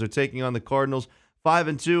Ravens are taking on the Cardinals.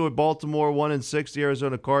 5-2 at Baltimore, 1-6. The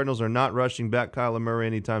Arizona Cardinals are not rushing back Kyler Murray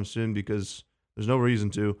anytime soon because there's no reason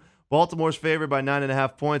to. Baltimore's favored by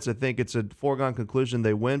 9.5 points. I think it's a foregone conclusion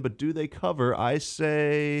they win, but do they cover? I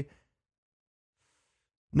say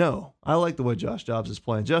no. I like the way Josh Dobbs is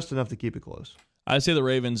playing, just enough to keep it close. I say the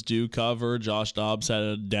Ravens do cover. Josh Dobbs had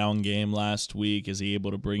a down game last week. Is he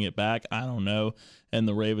able to bring it back? I don't know. and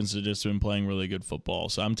the Ravens have just been playing really good football.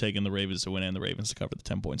 So I'm taking the Ravens to win and the Ravens to cover the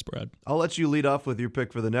 10-point spread. I'll let you lead off with your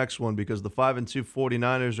pick for the next one because the 5-2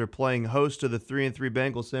 49ers are playing host to the 3-3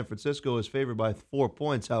 Bengals. San Francisco is favored by 4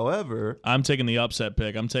 points. However, I'm taking the upset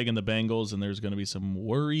pick. I'm taking the Bengals, and there's going to be some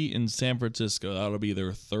worry in San Francisco. That'll be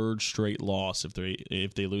their third straight loss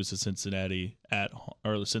if they lose to Cincinnati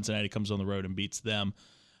or Cincinnati comes on the road and beats them.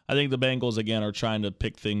 I think the Bengals, again, are trying to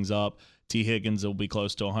pick things up. T. Higgins will be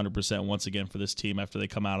close to 100% once again for this team after they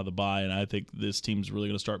come out of the bye, and I think this team's really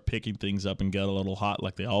going to start picking things up and get a little hot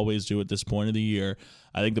like they always do at this point of the year.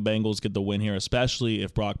 I think the Bengals get the win here, especially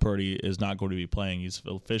if Brock Purdy is not going to be playing. He's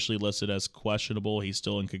officially listed as questionable. He's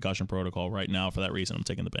still in concussion protocol right now. For that reason, I'm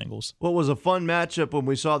taking the Bengals. What was a fun matchup when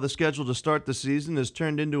we saw the schedule to start the season has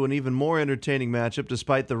turned into an even more entertaining matchup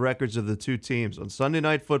despite the records of the two teams. On Sunday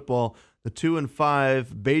Night Football, the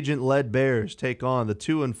 2-5 Bagent-led Bears take on the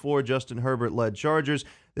 2-4 Justin Herbert-led Chargers.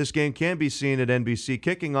 This game can be seen at NBC,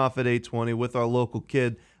 kicking off at 8:20 with our local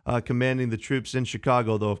kid commanding the troops in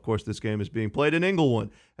Chicago, though, of course, this game is being played in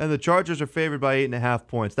Inglewood. And the Chargers are favored by 8.5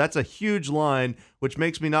 points. That's a huge line, which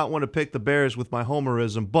makes me not want to pick the Bears with my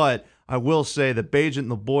homerism, but I will say that Bagent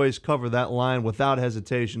and the boys cover that line without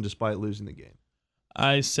hesitation despite losing the game.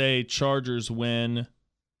 I say Chargers win.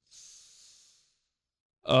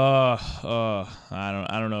 I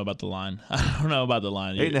don't know about the line. I don't know about the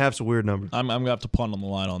line. 8.5's a weird number. I'm gonna have to punt on the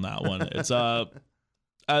line on that one. It's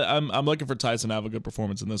I'm looking for Tyson to have a good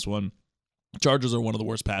performance in this one. Chargers are one of the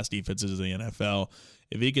worst pass defenses in the NFL.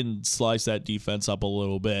 If he can slice that defense up a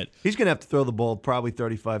little bit, he's gonna have to throw the ball probably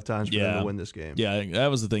 35 times for them to win this game. Yeah,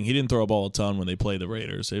 that was the thing. He didn't throw a ball a ton when they played the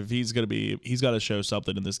Raiders. If he's got to show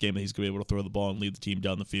something in this game that he's gonna be able to throw the ball and lead the team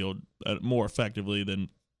down the field more effectively than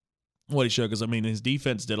what he showed, because his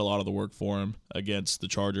defense did a lot of the work for him against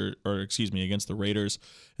against the Raiders,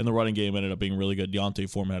 and the running game ended up being really good. Deontay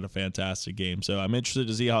Foreman had a fantastic game, so I'm interested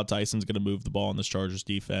to see how Tyson's going to move the ball in this Chargers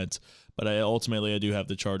defense. But ultimately, I do have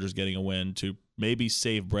the Chargers getting a win to maybe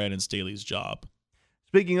save Brandon Staley's job.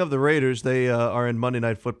 Speaking of the Raiders, they are in Monday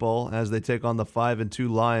Night Football as they take on the 5-2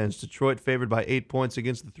 Lions. Detroit favored by 8 points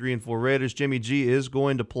against the 3-4 Raiders. Jimmy G is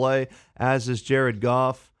going to play, as is Jared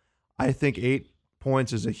Goff. I think 8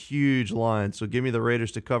 points is a huge line, so give me the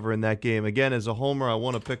Raiders to cover in that game. Again, as a homer, I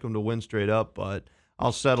want to pick them to win straight up, but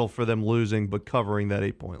I'll settle for them losing but covering that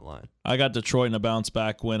 8-point line. I got Detroit in a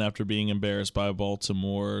bounce-back win after being embarrassed by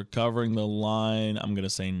Baltimore. Covering the line, I'm going to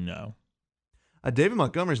say no. David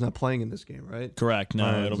Montgomery's not playing in this game, right? Correct.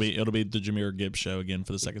 No, it'll be the Jahmyr Gibbs show again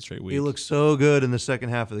for the second straight week. He looks so good in the second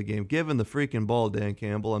half of the game. Give him the freaking ball, Dan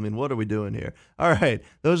Campbell. What are we doing here? All right,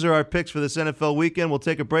 those are our picks for this NFL weekend. We'll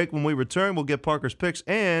take a break. When we return, we'll get Parker's picks,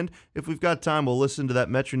 and if we've got time, we'll listen to that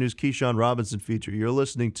Metro News Keyshawn Robinson feature. You're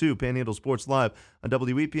listening to Panhandle Sports Live on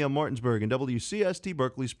WEPM Martinsburg and WCST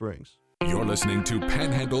Berkeley Springs. You're listening to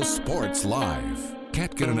Panhandle Sports Live.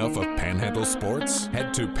 Can't get enough of Panhandle Sports?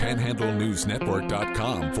 Head to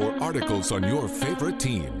panhandlenewsnetwork.com for articles on your favorite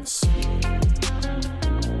teams.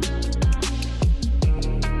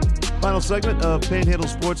 Final segment of Panhandle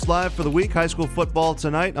Sports Live for the week. High school football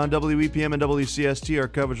tonight on WEPM and WCST. Our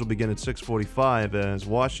coverage will begin at 6:45 as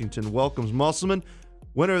Washington welcomes Musselman.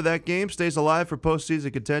 Winner of that game stays alive for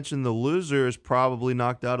postseason contention. The loser is probably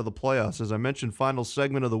knocked out of the playoffs. As I mentioned, final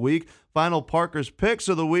segment of the week. Final Parker's picks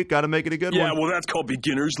of the week. Got to make it a good one. Yeah, well, that's called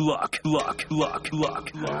beginner's luck. Luck.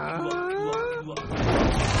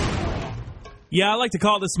 Yeah, I like to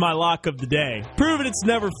call this my lock of the day. Proven it's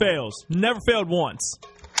never fails. Never failed once.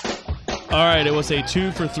 All right, it was a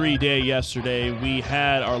 2-for-3 day yesterday. We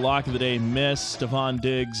had our lock of the day miss. Stephon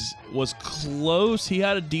Diggs was close. He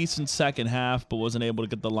had a decent second half, but wasn't able to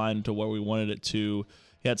get the line to where we wanted it to.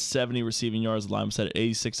 He had 70 receiving yards. The line was set at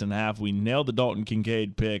 86.5. We nailed the Dalton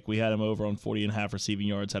Kincaid pick. We had him over on 40.5 receiving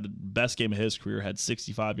yards. Had the best game of his career. Had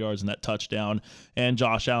 65 yards in that touchdown. And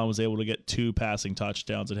Josh Allen was able to get 2 passing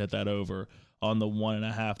touchdowns and hit that over on the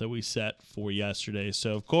 1.5 that we set for yesterday.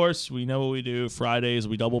 So, of course, we know what we do. Fridays,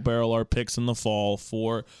 we double barrel our picks in the fall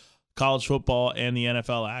for college football and the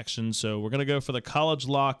NFL action. So we're going to go for the college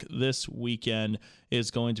lock this weekend.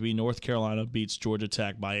 Is going to be North Carolina beats Georgia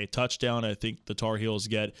Tech by a touchdown. I think the Tar Heels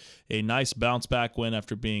get a nice bounce-back win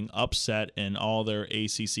after being upset and all their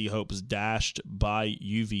ACC hopes dashed by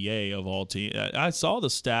UVA of all teams. I saw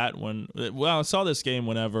the stat I saw this game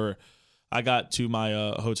whenever I got to my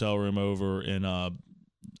hotel room over in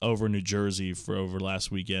New Jersey for over last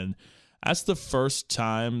weekend. That's the first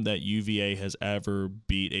time that UVA has ever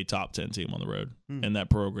beat a top 10 team on the road in that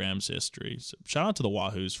program's history. So shout out to the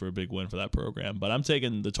Wahoos for a big win for that program. But I'm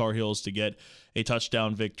taking the Tar Heels to get a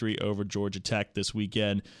touchdown victory over Georgia Tech this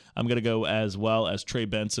weekend. I'm going to go as well as Trey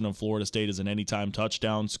Benson of Florida State as an anytime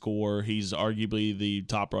touchdown scorer. He's arguably the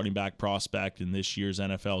top running back prospect in this year's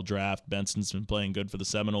NFL draft. Benson's been playing good for the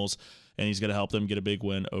Seminoles, and he's going to help them get a big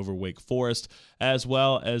win over Wake Forest, as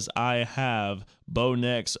well as I have Bo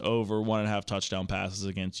Nix over 1.5 touchdown passes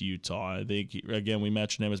against Utah. I think, again, we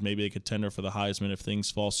mentioned him as maybe a contender for the Heisman if things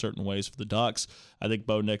fall certain ways for the Ducks. I think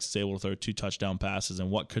Bo Nix is able to throw 2 touchdown passes in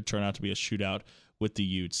what could turn out to be a shootout with the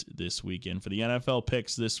Utes this weekend. For the NFL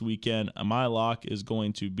picks this weekend, my lock is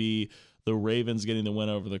going to be the Ravens getting the win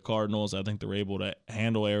over the Cardinals. I think they're able to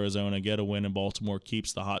handle Arizona, get a win in Baltimore,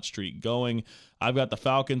 keeps the hot streak going. I've got the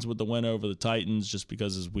Falcons with the win over the Titans just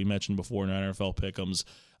because, as we mentioned before in our NFL pick'ems,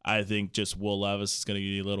 I think just Will Levis is going to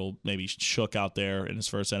get a little maybe shook out there in his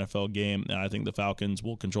first NFL game, and I think the Falcons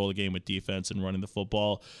will control the game with defense and running the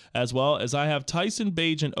football, as well as I have Tyson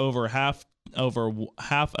Bagent over half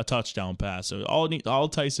a touchdown pass. So all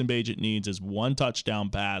Tyson Bagent needs is 1 touchdown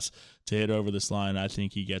pass to hit over this line. I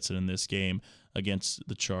think he gets it in this game against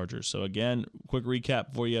the Chargers. So again, quick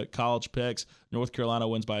recap for you. College picks. North Carolina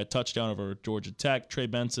wins by a touchdown over Georgia Tech. Trey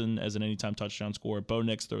Benson as an anytime touchdown scorer. Bo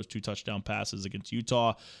Nix throws 2 touchdown passes against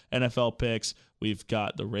Utah. NFL picks. We've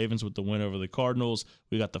got the Ravens with the win over the Cardinals.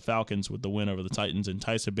 We got the Falcons with the win over the Titans. And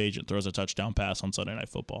Tyson Bagent throws a touchdown pass on Sunday Night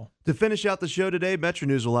Football. To finish out the show today, Metro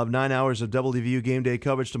News will have 9 hours of WVU game day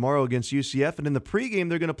coverage tomorrow against UCF. And in the pregame,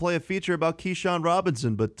 they're going to play a feature about Keyshawn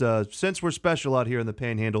Robinson. But since we're special out here in the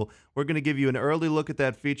Panhandle, we're going to give you an early look at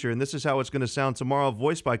that feature. And this is how it's going to sound tomorrow,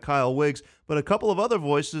 voiced by Kyle Wiggs, but a couple of other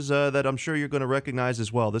voices that I'm sure you're going to recognize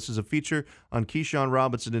as well. This is a feature on Keyshawn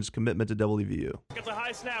Robinson and his commitment to WVU. Gets a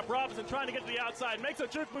high snap. Robinson trying to get to the outside. Makes a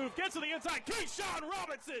jerk move. Gets to the inside. Keyshawn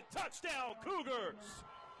Robinson. Touchdown, Cougars.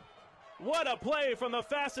 What a play from the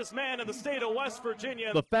fastest man in the state of West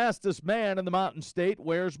Virginia. The fastest man in the Mountain State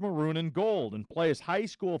wears maroon and gold and plays high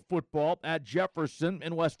school football at Jefferson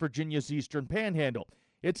in West Virginia's Eastern Panhandle.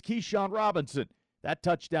 It's Keyshawn Robinson. That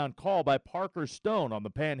touchdown call by Parker Stone on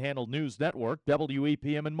the Panhandle News Network,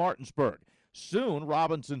 WEPM in Martinsburg. Soon,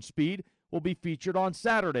 Robinson's speed will be featured on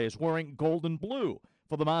Saturdays wearing gold and blue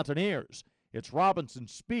for the Mountaineers. It's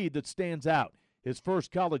Robinson's speed that stands out. His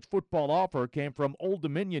first college football offer came from Old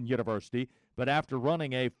Dominion University, but after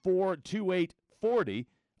running a 4.28 40,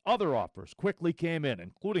 other offers quickly came in,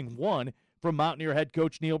 including one from Mountaineer head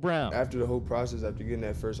coach Neil Brown. After the whole process, after getting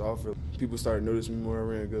that first offer, people started noticing me more. I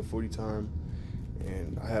ran a good 40 time,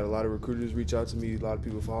 and I had a lot of recruiters reach out to me, a lot of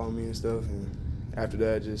people following me and stuff, and after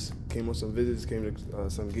that, just came on some visits, came to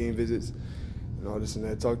some game visits, and all this and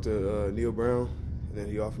that. Talked to Neil Brown, and then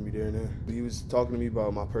he offered me there and there. He was talking to me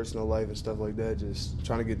about my personal life and stuff like that, just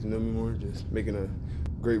trying to get to know me more, just making a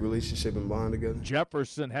great relationship and bond together.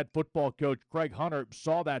 Jefferson head football coach Craig Hunter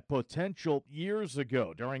saw that potential years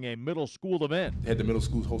ago during a middle school event. Had the middle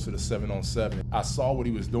school hosted a 7-on-7. I saw what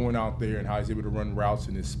he was doing out there and how he's able to run routes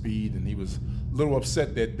and his speed, and he was a little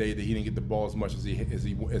upset that day that he didn't get the ball as much as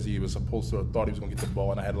he was supposed to, or thought he was going to get the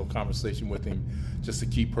ball. And I had a little conversation with him just to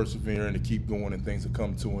keep persevering, to keep going, and things to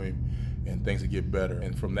come to him and things to get better.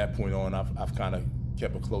 And from that point on, I've kind of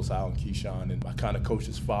kept a close eye on Keyshawn, and I kind of coached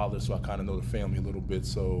his father, so I kind of know the family a little bit,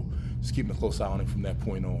 so just keeping a close eye on him from that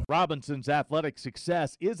point on. Robinson's athletic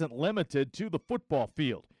success isn't limited to the football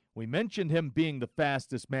field. We mentioned him being the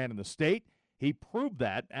fastest man in the state. He proved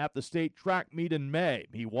that at the state track meet in May.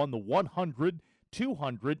 He won the 100,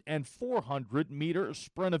 200, and 400-meter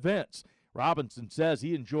sprint events. Robinson says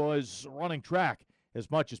he enjoys running track as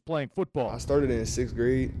much as playing football. I started in 6th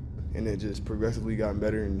grade, and then just progressively got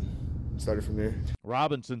better and started from there.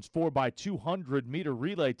 Robinson's 4x200-meter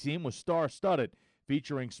relay team was star-studded,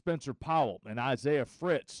 featuring Spencer Powell and Isaiah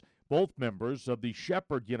Fritz, both members of the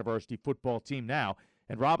Shepherd University football team now,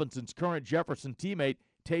 and Robinson's current Jefferson teammate,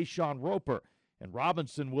 Tayshawn Roper. And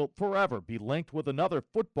Robinson will forever be linked with another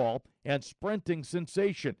football and sprinting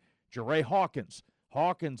sensation, Jeray Hawkins.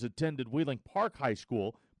 Hawkins attended Wheeling Park High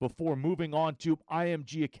School before moving on to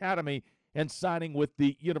IMG Academy and signing with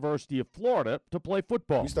the University of Florida to play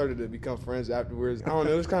football. We started to become friends afterwards. I don't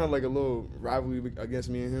know, it was kind of like a little rivalry against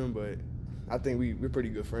me and him, but I think we're pretty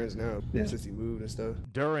good friends now since he moved and stuff.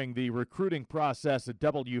 During the recruiting process at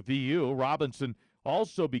WVU, Robinson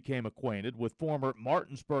also became acquainted with former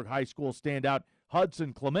Martinsburg High School standout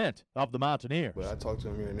Hudson Clement of the Mountaineers. But I talk to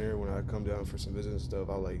him here and there when I come down for some visits and stuff.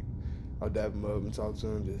 I'll dab him up and talk to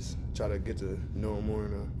him, just try to get to know him more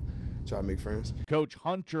and try to make friends. Coach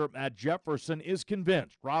Hunter at Jefferson is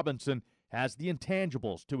convinced Robinson has the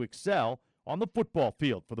intangibles to excel on the football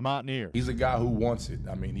field for the Mountaineers. He's a guy who wants it.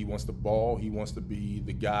 I mean, he wants the ball. He wants to be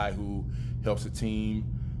the guy who helps the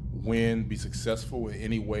team win, be successful in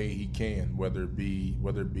any way he can, whether it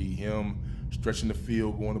be him stretching the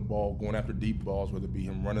field, going after deep balls, whether it be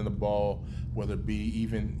him running the ball, whether it be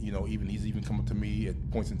even he's even come up to me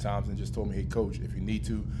at points in times and just told me, hey, coach, if you need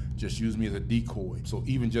to, just use me as a decoy. So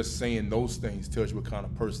even just saying those things tells you what kind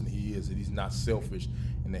of person he is, that he's not selfish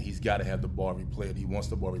and that he's got to have the ball every play, that he wants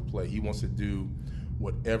the ball every play. He wants to do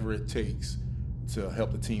whatever it takes to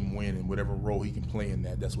help the team win, and whatever role he can play in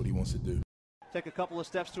that's what he wants to do. Take a couple of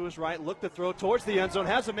steps to his right, look to throw towards the end zone,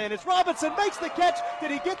 has a man. It's Robinson, makes the catch. Did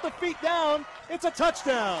he get the feet down? It's a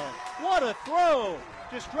touchdown. What a throw.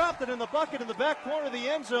 Just dropped it in the bucket in the back corner of the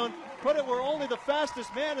end zone. Put it where only the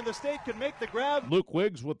fastest man in the state could make the grab. Luke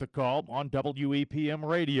Wiggs with the call on WEPM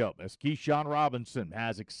Radio as Keyshawn Robinson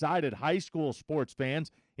has excited high school sports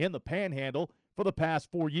fans in the Panhandle for the past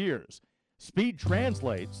 4 years. Speed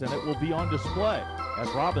translates, and it will be on display as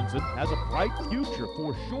Robinson has a bright future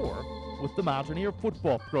for sure with the Mountaineer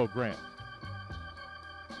football program.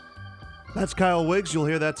 That's Kyle Wiggs. You'll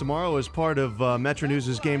hear that tomorrow as part of Metro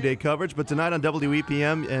News' game day coverage. But tonight on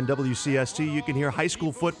WEPM and WCST, you can hear high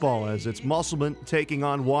school football as it's Musselman taking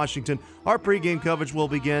on Washington. Our pregame coverage will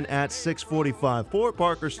begin at 6:45. For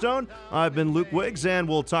Parker Stone, I've been Luke Wiggs, and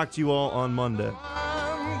we'll talk to you all on Monday.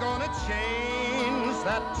 I'm gonna change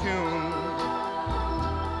that tune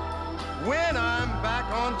when I'm back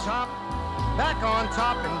on top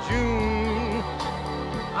in June.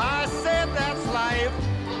 I said that's life.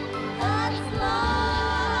 That's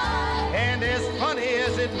life. And as funny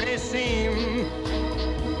as it may seem,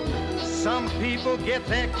 some people get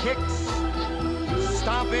their kicks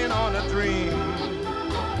stomping on a dream.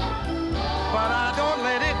 But I don't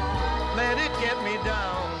let it get me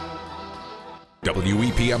down.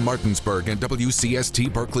 WEPM Martinsburg and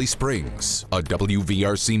WCST Berkeley Springs, a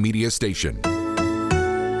WVRC media station.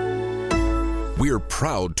 We're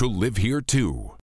proud to live here too.